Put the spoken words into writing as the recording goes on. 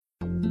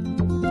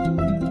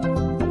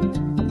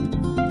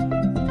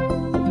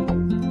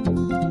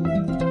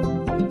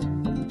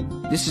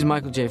This is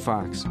Michael J.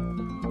 Fox.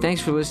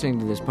 Thanks for listening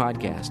to this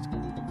podcast.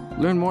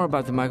 Learn more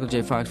about the Michael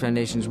J. Fox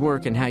Foundation's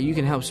work and how you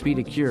can help speed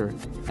a cure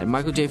at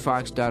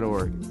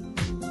michaeljfox.org.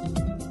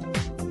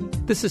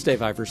 This is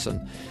Dave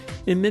Iverson.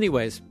 In many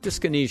ways,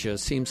 dyskinesia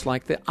seems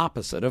like the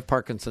opposite of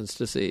Parkinson's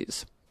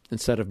disease.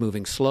 Instead of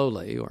moving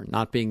slowly or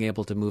not being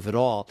able to move at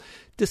all,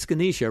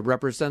 dyskinesia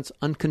represents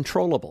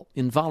uncontrollable,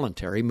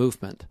 involuntary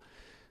movement.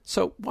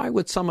 So why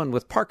would someone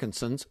with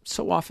Parkinson's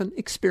so often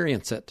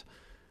experience it?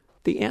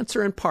 The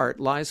answer in part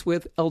lies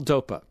with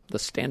L-Dopa, the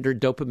standard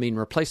dopamine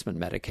replacement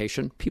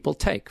medication people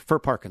take for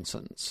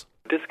Parkinson's.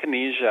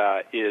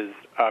 Dyskinesia is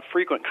a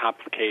frequent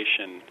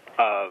complication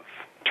of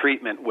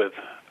treatment with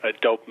a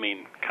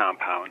dopamine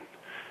compound.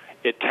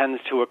 It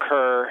tends to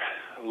occur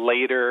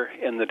later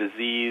in the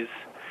disease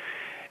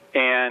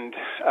and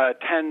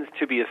tends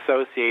to be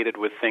associated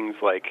with things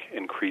like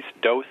increased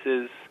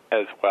doses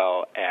as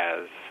well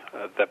as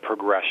the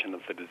progression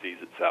of the disease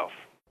itself.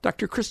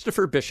 Dr.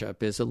 Christopher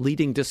Bishop is a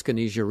leading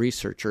dyskinesia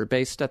researcher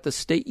based at the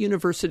State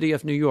University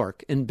of New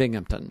York in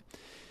Binghamton.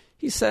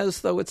 He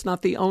says, though it's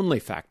not the only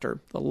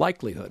factor, the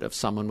likelihood of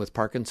someone with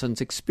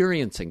Parkinson's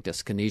experiencing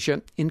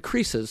dyskinesia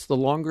increases the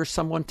longer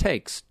someone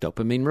takes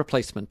dopamine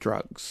replacement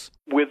drugs.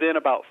 Within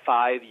about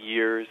 5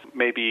 years,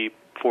 maybe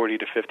 40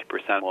 to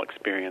 50% will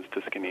experience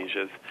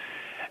dyskinesias.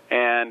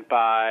 And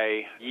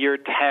by year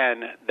 10,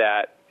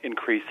 that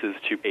increases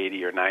to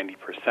 80 or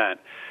 90%.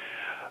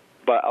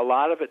 But a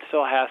lot of it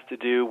still has to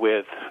do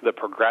with the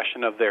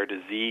progression of their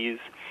disease,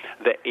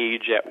 the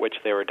age at which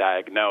they were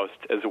diagnosed,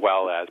 as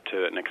well as,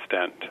 to an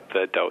extent,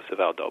 the dose of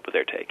L-Dopa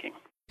they're taking.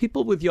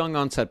 People with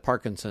young-onset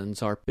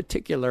Parkinson's are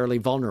particularly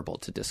vulnerable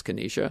to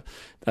dyskinesia.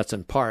 That's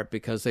in part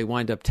because they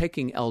wind up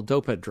taking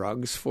L-Dopa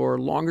drugs for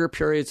longer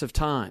periods of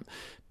time.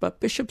 But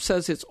Bishop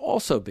says it's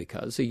also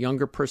because a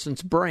younger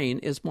person's brain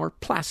is more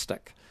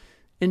plastic.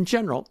 In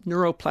general,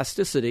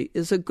 neuroplasticity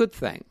is a good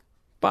thing.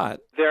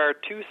 But there are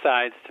two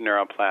sides to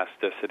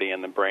neuroplasticity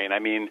in the brain. I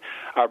mean,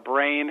 our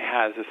brain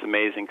has this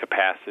amazing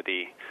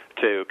capacity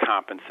to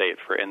compensate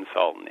for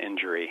insult and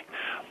injury,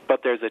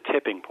 but there's a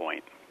tipping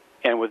point.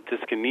 And with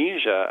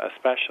dyskinesia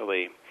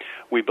especially,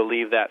 we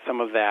believe that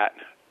some of that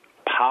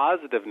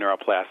positive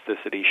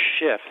neuroplasticity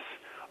shifts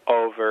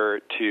over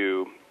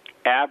to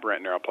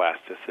aberrant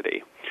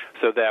neuroplasticity,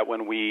 so that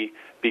when we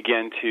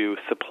begin to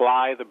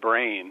supply the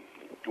brain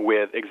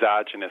with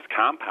exogenous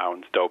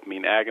compounds,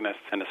 dopamine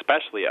agonists, and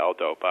especially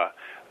L-Dopa,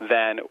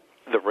 then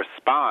the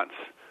response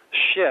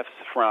shifts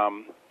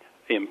from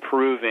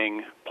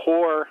improving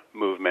poor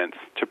movements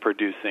to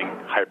producing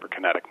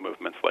hyperkinetic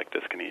movements like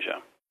dyskinesia.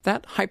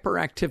 That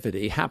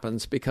hyperactivity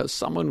happens because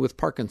someone with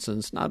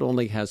Parkinson's not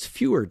only has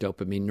fewer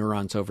dopamine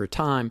neurons over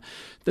time,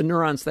 the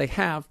neurons they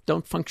have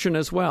don't function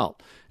as well,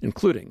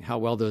 including how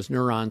well those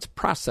neurons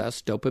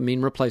process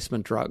dopamine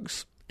replacement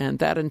drugs. And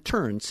that in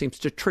turn seems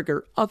to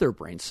trigger other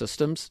brain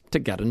systems to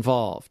get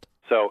involved.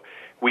 So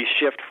we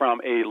shift from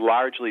a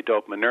largely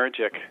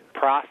dopaminergic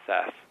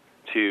process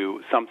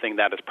to something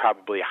that is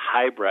probably a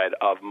hybrid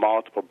of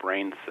multiple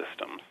brain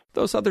systems.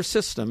 Those other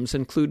systems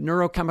include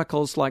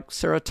neurochemicals like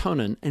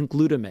serotonin and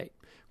glutamate,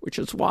 which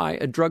is why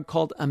a drug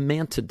called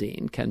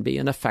amantadine can be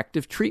an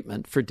effective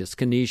treatment for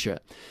dyskinesia.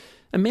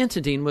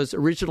 Amantadine was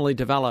originally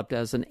developed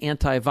as an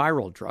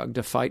antiviral drug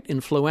to fight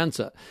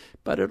influenza,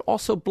 but it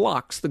also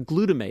blocks the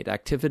glutamate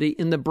activity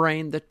in the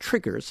brain that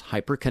triggers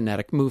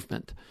hyperkinetic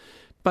movement.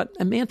 But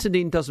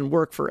amantadine doesn't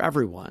work for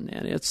everyone,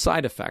 and its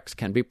side effects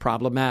can be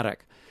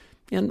problematic.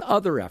 And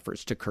other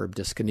efforts to curb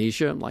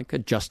dyskinesia, like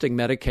adjusting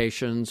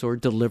medications or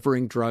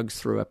delivering drugs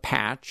through a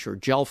patch or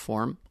gel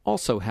form,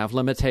 also have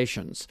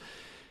limitations.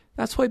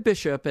 That's why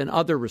Bishop and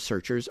other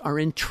researchers are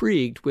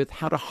intrigued with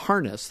how to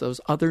harness those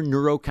other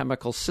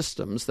neurochemical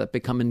systems that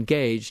become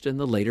engaged in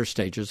the later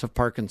stages of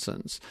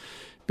Parkinson's.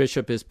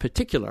 Bishop is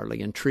particularly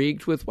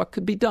intrigued with what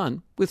could be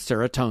done with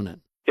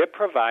serotonin. It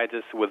provides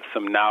us with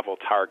some novel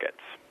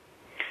targets.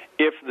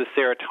 If the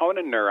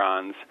serotonin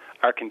neurons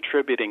are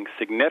contributing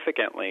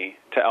significantly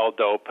to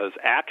L-Dopa's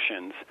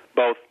actions,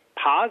 both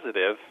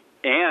positive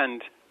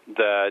and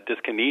the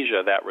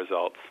dyskinesia that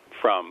results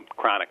from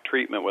chronic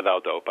treatment with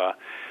L-Dopa,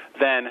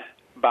 then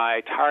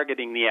by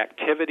targeting the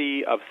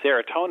activity of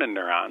serotonin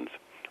neurons,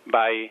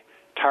 by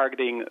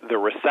targeting the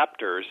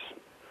receptors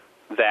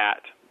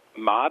that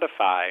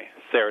modify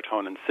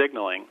serotonin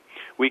signaling,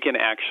 we can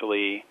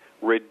actually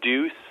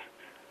reduce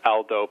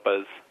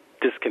L-Dopa's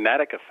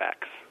dyskinetic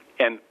effects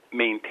and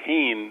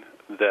maintain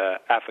the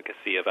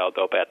efficacy of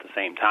L-Dopa at the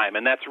same time.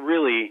 And that's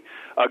really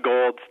a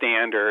gold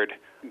standard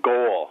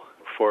goal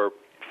for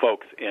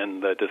folks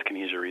in the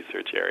dyskinesia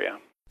research area.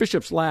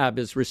 Bishop's lab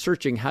is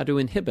researching how to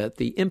inhibit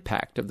the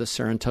impact of the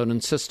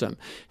serotonin system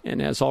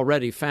and has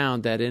already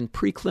found that in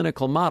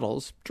preclinical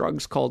models,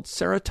 drugs called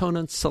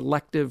serotonin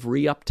selective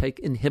reuptake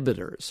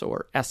inhibitors,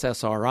 or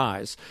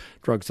SSRIs,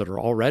 drugs that are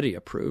already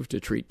approved to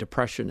treat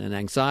depression and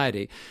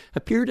anxiety,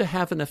 appear to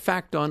have an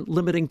effect on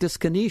limiting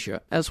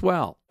dyskinesia as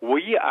well.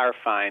 We are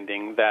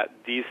finding that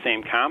these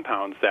same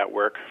compounds that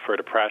work for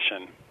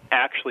depression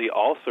actually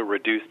also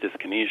reduce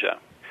dyskinesia.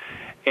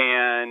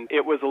 And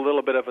it was a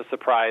little bit of a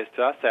surprise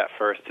to us at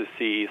first to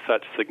see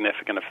such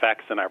significant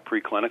effects in our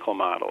preclinical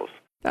models.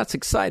 That's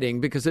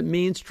exciting because it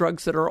means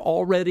drugs that are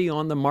already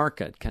on the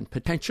market can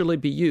potentially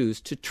be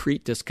used to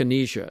treat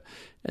dyskinesia,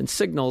 and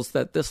signals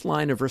that this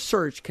line of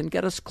research can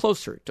get us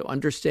closer to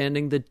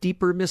understanding the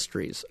deeper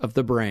mysteries of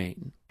the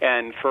brain.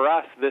 And for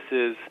us, this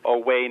is a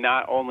way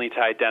not only to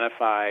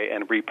identify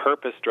and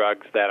repurpose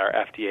drugs that are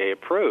FDA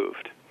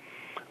approved,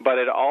 but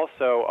it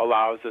also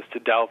allows us to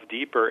delve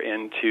deeper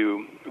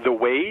into the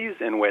ways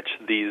in which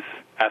these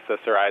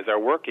SSRIs are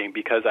working,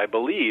 because I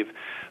believe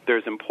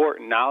there's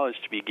important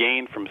knowledge to be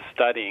gained from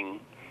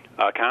studying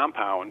a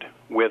compound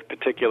with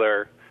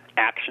particular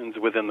actions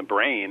within the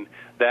brain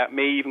that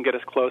may even get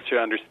us closer to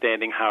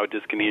understanding how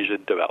dyskinesia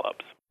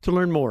develops. To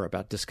learn more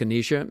about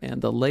dyskinesia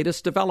and the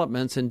latest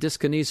developments in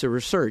dyskinesia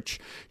research,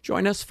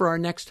 join us for our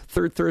next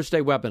Third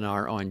Thursday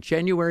webinar on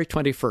January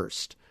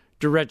 21st.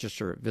 To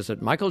register, visit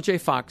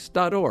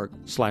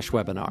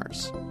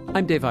michaeljfox.org/webinars.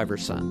 I'm Dave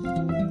Iverson.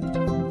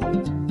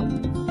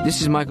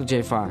 This is Michael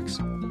J. Fox.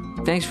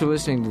 Thanks for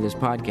listening to this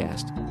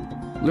podcast.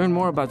 Learn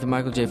more about the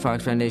Michael J.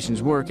 Fox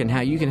Foundation's work and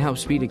how you can help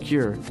speed a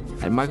cure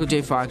at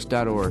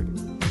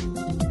michaeljfox.org.